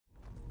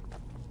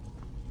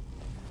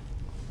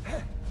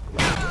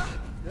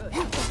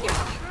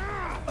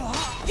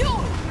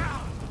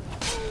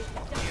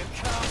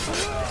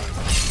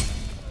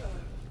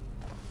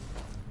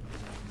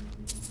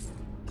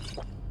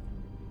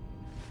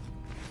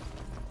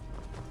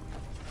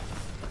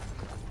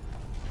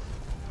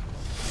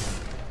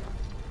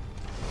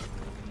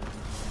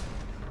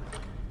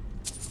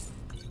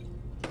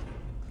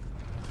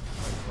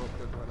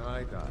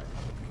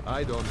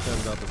I don't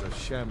end up as a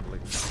shambling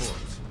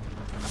corpse.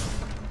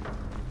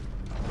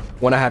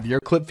 Want to have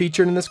your clip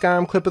featured in the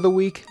Skyrim Clip of the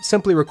Week?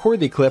 Simply record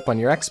the clip on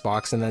your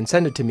Xbox and then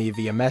send it to me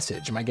via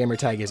message. My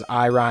gamertag is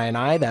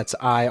iRyeni, that's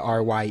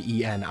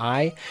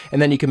IRYENI,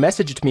 and then you can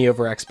message it to me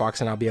over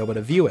Xbox and I'll be able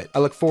to view it. I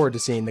look forward to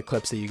seeing the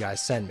clips that you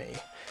guys send me.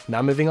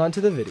 Now moving on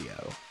to the video.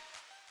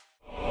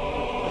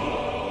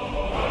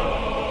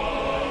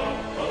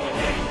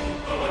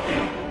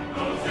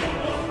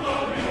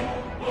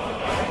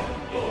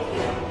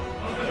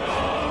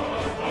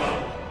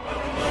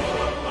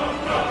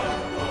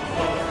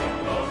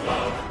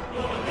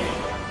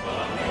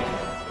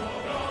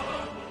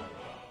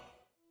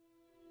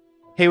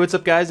 Hey, what's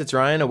up guys, it's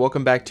Ryan and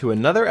welcome back to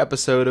another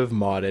episode of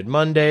Modded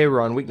Monday.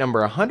 We're on week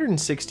number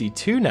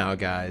 162 now,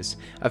 guys.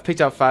 I've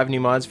picked out 5 new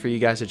mods for you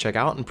guys to check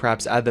out and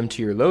perhaps add them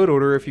to your load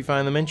order if you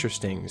find them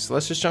interesting. So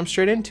let's just jump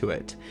straight into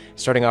it.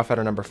 Starting off at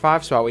our number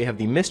 5 spot, we have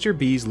the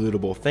MisterB's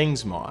Lootable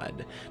Things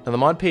mod. Now the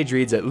mod page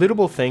reads that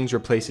Lootable Things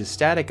replaces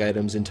static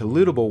items into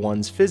lootable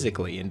ones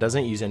physically and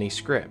doesn't use any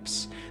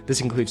scripts.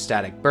 This includes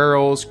static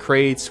barrels,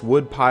 crates,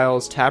 wood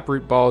piles,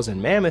 taproot balls,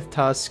 and mammoth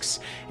tusks,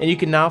 and you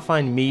can now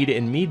find mead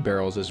and mead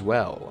barrels as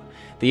well.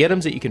 The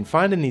items that you can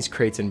find in these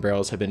crates and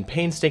barrels have been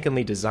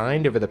painstakingly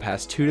designed over the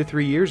past 2 to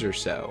 3 years or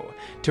so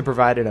to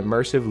provide an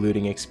immersive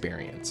looting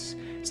experience.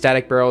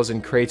 Static barrels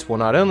and crates will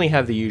not only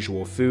have the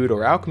usual food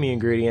or alchemy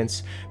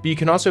ingredients, but you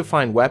can also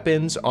find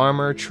weapons,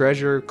 armor,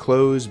 treasure,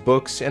 clothes,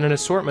 books, and an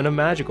assortment of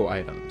magical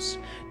items.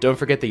 Don't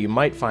forget that you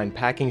might find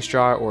packing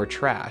straw or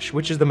trash,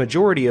 which is the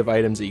majority of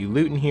items that you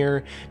loot in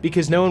here,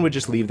 because no one would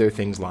just leave their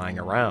things lying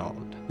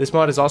around. This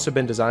mod has also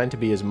been designed to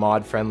be as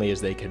mod friendly as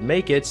they could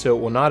make it, so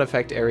it will not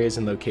affect areas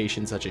and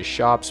locations such as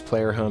shops,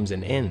 player homes,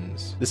 and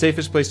inns. The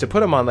safest place to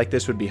put a mod like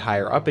this would be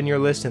higher up in your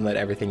list and let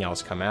everything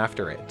else come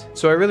after it.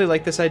 So I really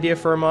like this idea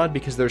for a mod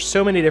because there's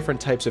so many different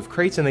types of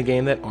crates in the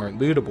game that aren't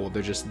lootable.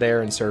 They're just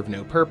there and serve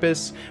no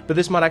purpose, but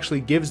this mod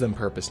actually gives them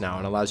purpose now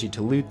and allows you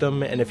to loot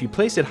them, and if you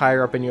place it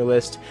higher up in your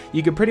list,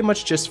 you could pretty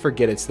much just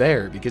forget it's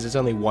there because it's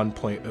only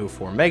 1.04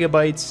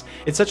 megabytes.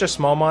 It's such a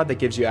small mod that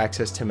gives you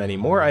access to many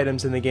more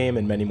items in the game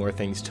and many more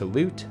things to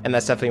loot, and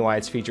that's definitely why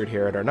it's featured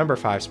here at our number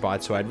 5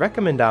 spot, so I'd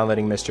recommend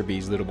downloading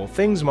MisterB's Lootable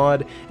Things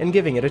mod and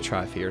giving it a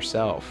try for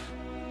yourself.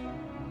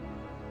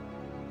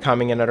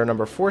 Coming in at our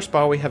number 4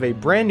 spot, we have a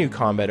brand new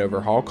combat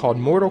overhaul called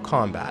Mortal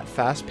Kombat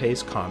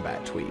Fast-Paced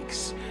Combat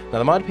Tweaks. Now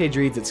the mod page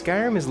reads that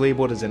Skyrim is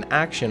labeled as an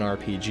action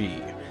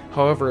RPG.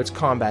 However, its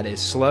combat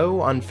is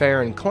slow,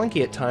 unfair, and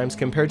clunky at times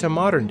compared to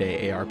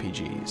modern-day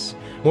ARPGs.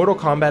 Mortal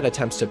Kombat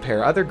attempts to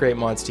pair other great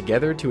mods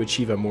together to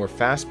achieve a more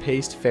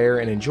fast-paced, fair,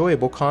 and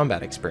enjoyable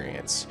combat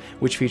experience,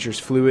 which features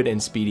fluid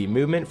and speedy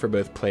movement for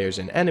both players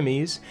and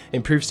enemies,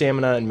 improved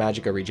stamina and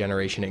magicka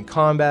regeneration in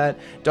combat,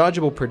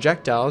 dodgeable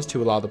projectiles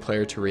to allow the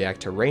player to react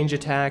to range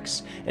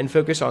attacks, and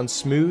focus on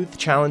smooth,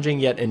 challenging,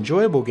 yet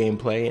enjoyable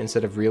gameplay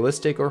instead of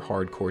realistic or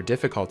hardcore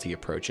difficulty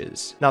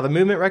approaches. Now, the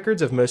movement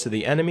records of most of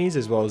the enemies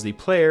as well as the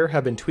player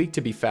have been tweaked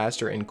to be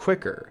faster and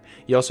quicker.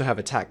 You also have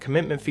attack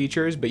commitment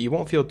features, but you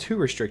won't feel too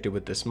restricted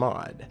with this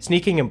mod.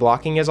 Sneaking and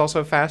blocking is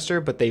also faster,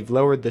 but they've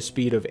lowered the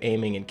speed of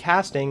aiming and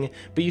casting,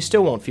 but you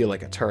still won't feel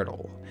like a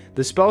turtle.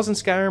 The spells in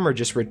Skyrim are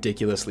just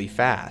ridiculously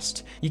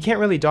fast. You can't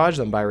really dodge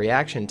them by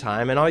reaction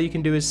time, and all you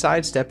can do is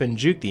sidestep and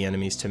juke the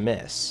enemies to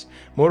miss.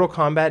 Mortal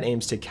Kombat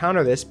aims to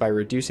counter this by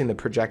reducing the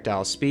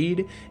projectile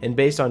speed, and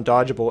based on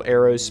dodgeable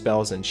arrows,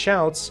 spells, and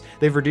shouts,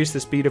 they've reduced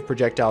the speed of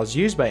projectiles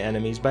used by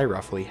enemies by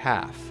roughly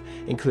half,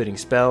 including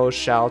spells,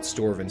 shouts,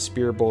 dwarven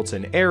spear bolts,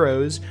 and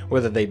arrows,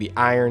 whether they be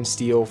iron,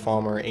 steel,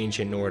 Falmer,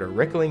 ancient Nord, or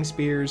Rickling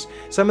spears.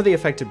 Some of the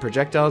affected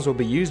projectiles will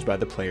be used by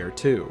the player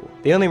too.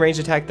 The only ranged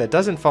attack that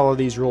doesn't follow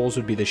these rules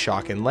would be the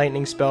shock and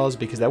lightning spells,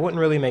 because that wouldn't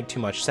really make too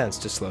much sense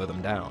to slow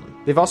them down.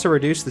 They've also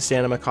reduced the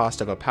stamina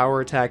cost of a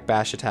power attack,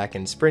 bash attack,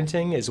 and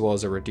sprinting, as well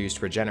as a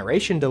reduced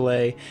regeneration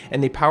delay,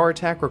 and the power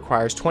attack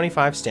requires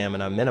 25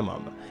 stamina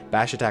minimum.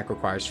 Bash attack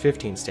requires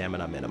 15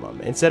 stamina minimum,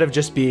 instead of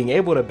just being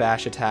able to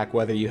bash attack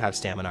whether you have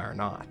stamina or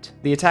not.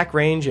 The attack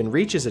range and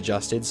reach is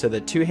adjusted so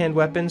that two-hand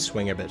weapons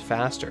swing a bit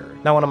faster.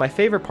 Now, one of my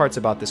favorite parts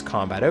about this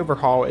combat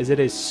overhaul is it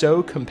is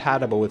so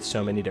compatible with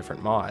so many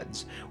different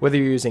mods. Whether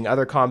you're using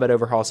other combat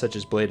overhauls such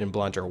as Blade and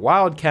Blunt or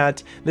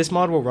Wildcat, this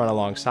mod will run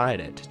alongside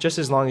it, just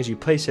as long as you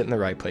place it in the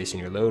right place in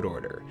your load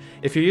order.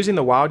 If you're using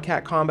the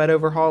Wildcat combat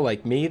overhaul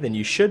like me, then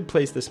you should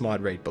place this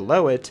mod right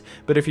below it,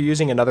 but if you're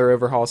using another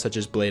overhaul such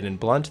as Blade and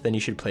Blunt, then you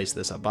should place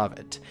this above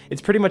it.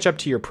 It's pretty much up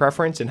to your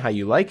preference and how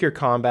you like your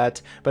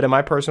combat, but in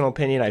my personal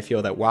opinion, I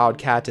feel that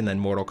Wildcat and then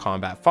Mortal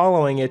Kombat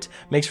following it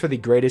makes for the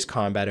greatest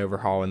combat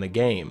overhaul in the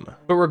game.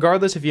 But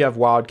regardless if you have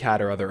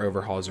Wildcat or other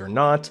overhauls or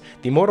not,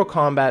 the Mortal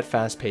Kombat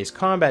Fast-Paced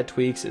Combat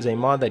Tweaks is a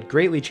mod that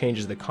greatly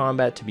changes the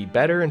combat to be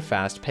better and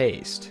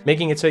fast-paced,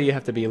 making it so you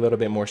have to be a little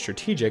bit more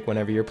strategic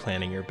whenever you're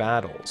planning your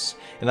battles.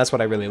 And that's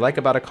what I really like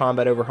about a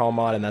combat overhaul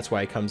mod, and that's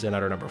why it comes in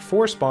at our number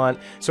 4 spot,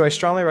 so I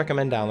strongly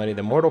recommend downloading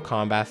the Mortal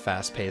Kombat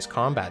Fast-Paced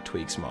Combat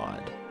Tweaks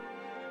mod.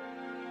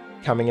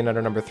 Coming in at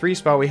our number 3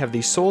 spot, we have the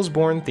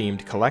Soulsborne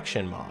themed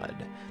collection mod.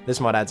 This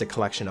mod adds a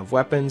collection of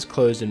weapons,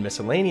 clothes, and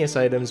miscellaneous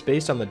items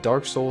based on the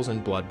Dark Souls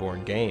and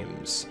Bloodborne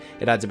games.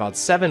 It adds about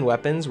 7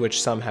 weapons,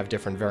 which some have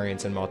different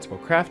variants and multiple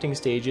crafting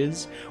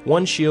stages,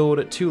 1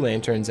 shield, 2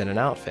 lanterns, and an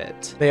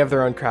outfit. They have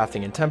their own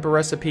crafting and temper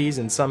recipes,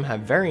 and some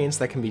have variants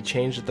that can be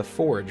changed at the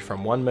forge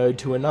from one mode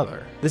to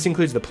another. This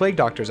includes the Plague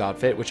Doctor's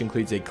outfit, which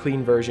includes a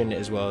clean version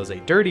as well as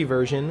a dirty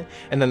version,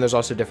 and then there's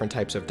also different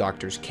types of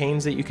Doctor's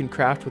canes that you can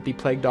craft with the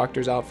Plague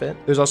Doctor's outfit.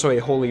 There's also a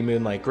Holy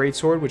Moonlight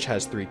Greatsword, which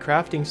has 3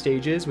 crafting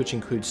stages, which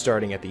include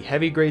starting at the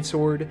Heavy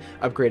Greatsword,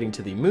 upgrading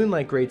to the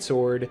Moonlight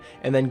Greatsword,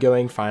 and then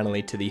going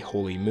finally to the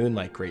Holy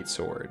Moonlight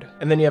Greatsword.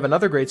 And then you have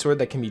another Greatsword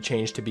that can be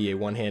changed to be a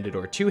one-handed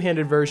or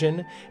two-handed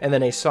version, and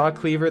then a Saw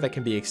Cleaver that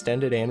can be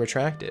extended and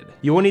retracted.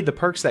 You will need the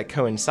perks that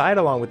coincide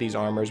along with these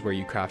armors where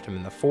you craft them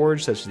in the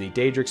forge, such as the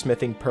Daedric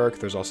Smithing perk.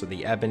 There's also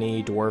the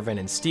Ebony, Dwarven,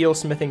 and Steel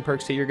Smithing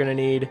perks that you're going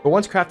to need. But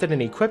once crafted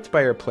and equipped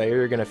by your player,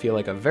 you're going to feel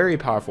like a very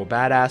powerful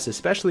badass,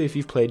 especially if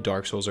you've played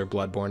Dark Souls or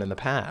Bloodborne in the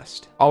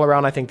past. All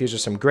around, I think these are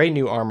some great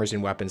new armors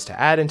and weapons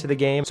to add into the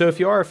game, so if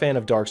you are a fan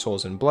of Dark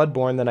Souls and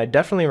Bloodborne, then I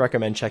definitely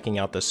recommend checking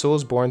out the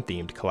Soulsborne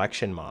themed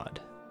collection mod.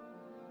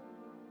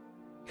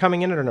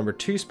 Coming in at our number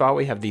 2 spot,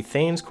 we have the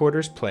Thane's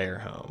Quarters Player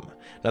Home.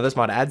 Now this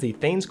mod adds the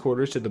Thane's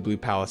Quarters to the Blue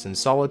Palace in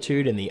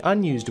Solitude in the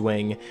Unused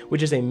Wing,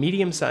 which is a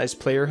medium-sized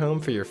player home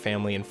for your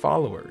family and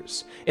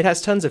followers. It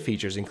has tons of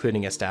features,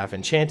 including a staff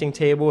enchanting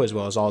table, as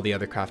well as all the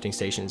other crafting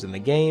stations in the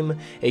game,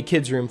 a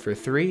kids room for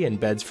 3 and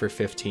beds for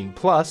 15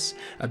 plus,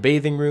 a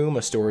bathing room,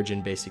 a storage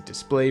and basic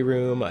display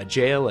room, a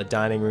jail, a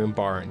dining room,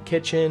 bar and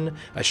kitchen,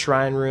 a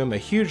shrine room, a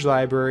huge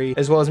library,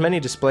 as well as many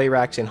display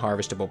racks and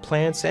harvestable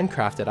plants and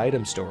crafted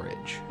item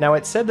storage. Now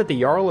it's said that the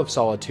Jarl of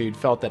Solitude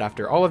felt that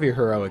after all of your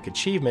heroic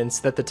achievements,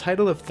 that the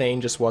title of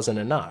Thane just wasn't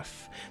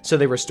enough, so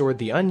they restored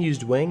the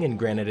Unused Wing and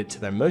granted it to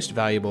their most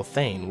valuable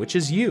Thane, which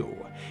is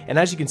you. And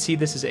as you can see,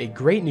 this is a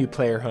great new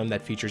player home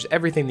that features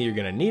everything that you're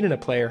going to need in a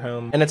player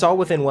home, and it's all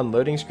within one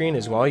loading screen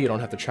as well. You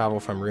don't have to travel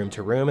from room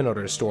to room in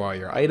order to store all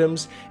your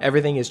items.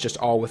 Everything is just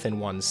all within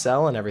one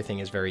cell, and everything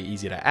is very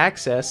easy to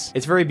access.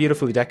 It's very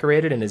beautifully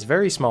decorated and is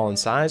very small in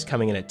size,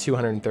 coming in at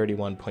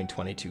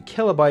 231.22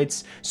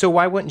 kilobytes, so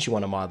why wouldn't you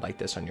want a mod like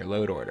this on your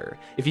load order?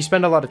 If you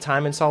spend a lot of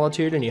time in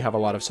Solitude and you have a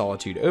lot of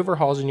Solitude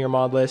overhauls in your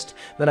mod list,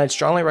 then I'd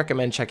strongly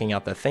recommend checking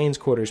out the Thane's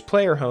Quarters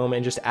Player Home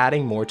and just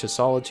adding more to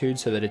Solitude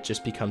so that it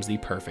just becomes the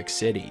perfect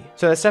city.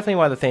 So that's definitely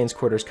why the Thane's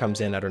Quarters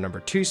comes in at our number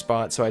 2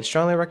 spot, so I'd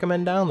strongly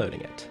recommend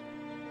downloading it.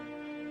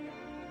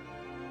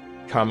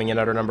 Coming in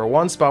at our number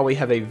 1 spot, we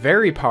have a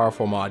very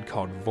powerful mod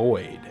called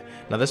Void.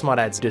 Now this mod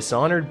adds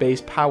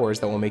Dishonored-based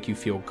powers that will make you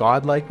feel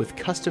godlike with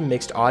custom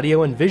mixed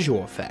audio and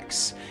visual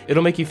effects.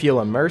 It'll make you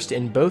feel immersed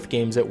in both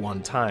games at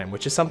one time,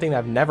 which is something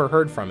I've never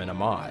heard from in a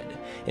mod.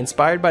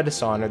 Inspired by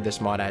Dishonored,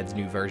 this mod adds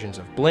new versions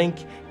of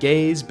Blink,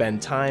 Gaze,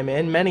 Bend Time,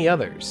 and many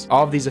others.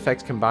 All of these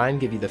effects combined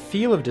give you the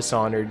feel of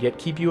Dishonored, yet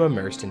keep you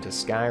immersed into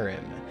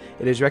Skyrim.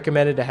 It is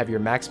recommended to have your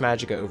max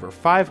magicka over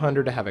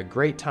 500 to have a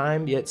great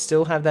time, yet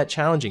still have that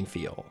challenging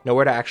feel. Now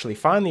where to actually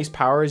find these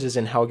powers is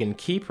in Helgen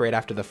Keep. Right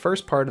after the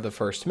first part of the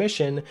first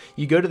mission,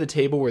 you go to the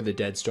table where the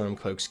Dead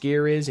Stormcloak's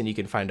gear is, and you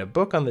can find a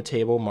book on the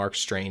table marked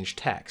Strange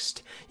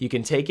Text. You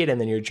can take it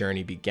and then your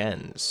journey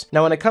begins.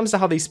 Now when it comes to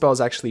how these spells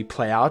actually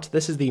play out,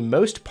 this is the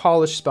most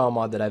polished spell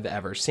mod that I've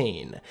ever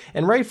seen,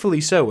 and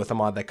rightfully so with a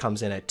mod that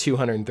comes in at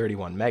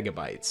 231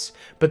 megabytes.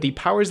 But the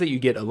powers that you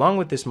get along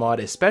with this mod,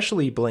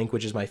 especially Blink,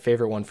 which is my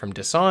favorite one from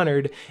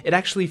Dishonored, it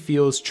actually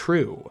feels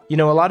true. You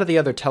know, a lot of the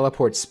other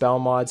teleport spell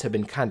mods have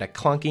been kinda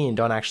clunky and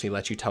don't actually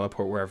let you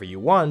teleport wherever you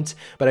want,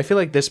 but I feel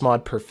like this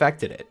mod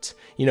perfected it.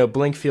 You know,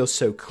 Blink feels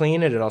so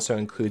clean, and it also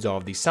includes all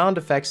of the sound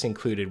effects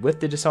included with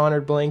the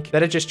Dishonored Blink,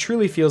 that it just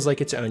truly feels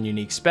like its own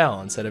unique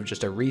spell instead of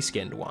just a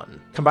reskinned one.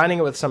 Combining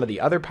it with some of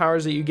the other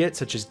powers that you get,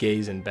 such as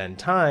Gaze and Bend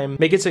Time,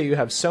 make it so you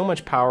have so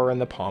much power in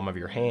the palm of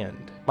your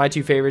hand. My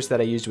 2 favorites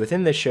that I used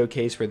within this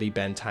showcase were the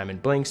Bend Time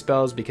and Blink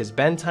spells, because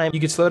Bend Time, you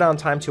could slow down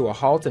time to a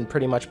halt and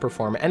pretty much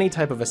perform any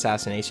type of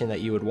assassination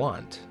that you would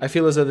want. I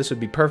feel as though this would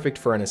be perfect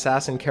for an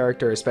assassin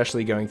character,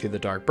 especially going through the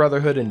Dark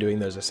Brotherhood and doing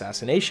those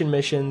assassination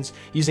missions.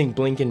 Using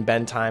Blink and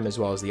Bend Time as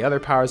well as the other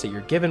powers that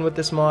you're given with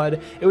this mod,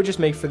 it would just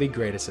make for the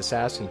greatest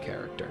assassin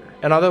character.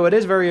 And although it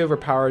is very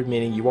overpowered,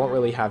 meaning you won't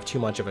really have too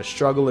much of a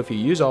struggle if you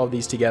use all of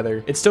these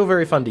together, it's still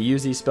very fun to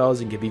use these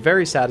spells and can be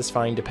very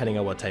satisfying depending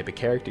on what type of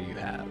character you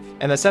have.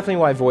 And that's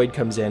definitely why Void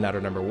comes in at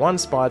our number 1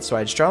 spot, so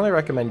I'd strongly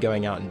recommend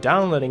going out and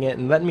downloading it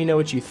and letting me know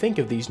what you think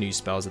of these new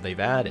spells that they've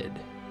added.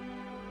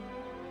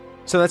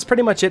 So that's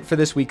pretty much it for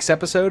this week's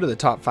episode of the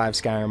top 5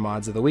 Skyrim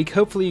mods of the week.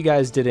 Hopefully you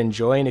guys did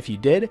enjoy, and if you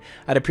did,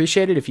 I'd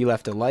appreciate it if you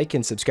left a like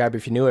and subscribe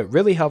if you're new. It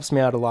really helps me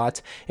out a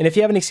lot. And if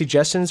you have any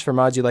suggestions for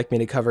mods you'd like me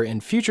to cover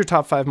in future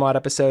top 5 mod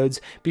episodes,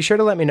 be sure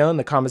to let me know in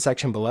the comment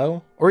section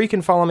below, or you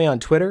can follow me on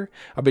Twitter.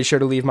 I'll be sure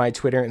to leave my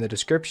Twitter in the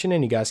description,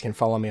 and you guys can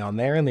follow me on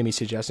there and leave me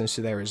suggestions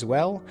to there as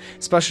well.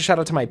 Special shout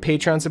out to my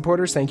Patreon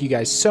supporters. Thank you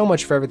guys so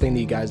much for everything that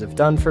you guys have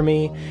done for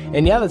me.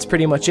 And yeah, that's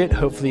pretty much it.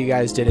 Hopefully you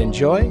guys did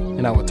enjoy,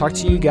 and I will talk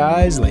to you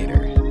guys later.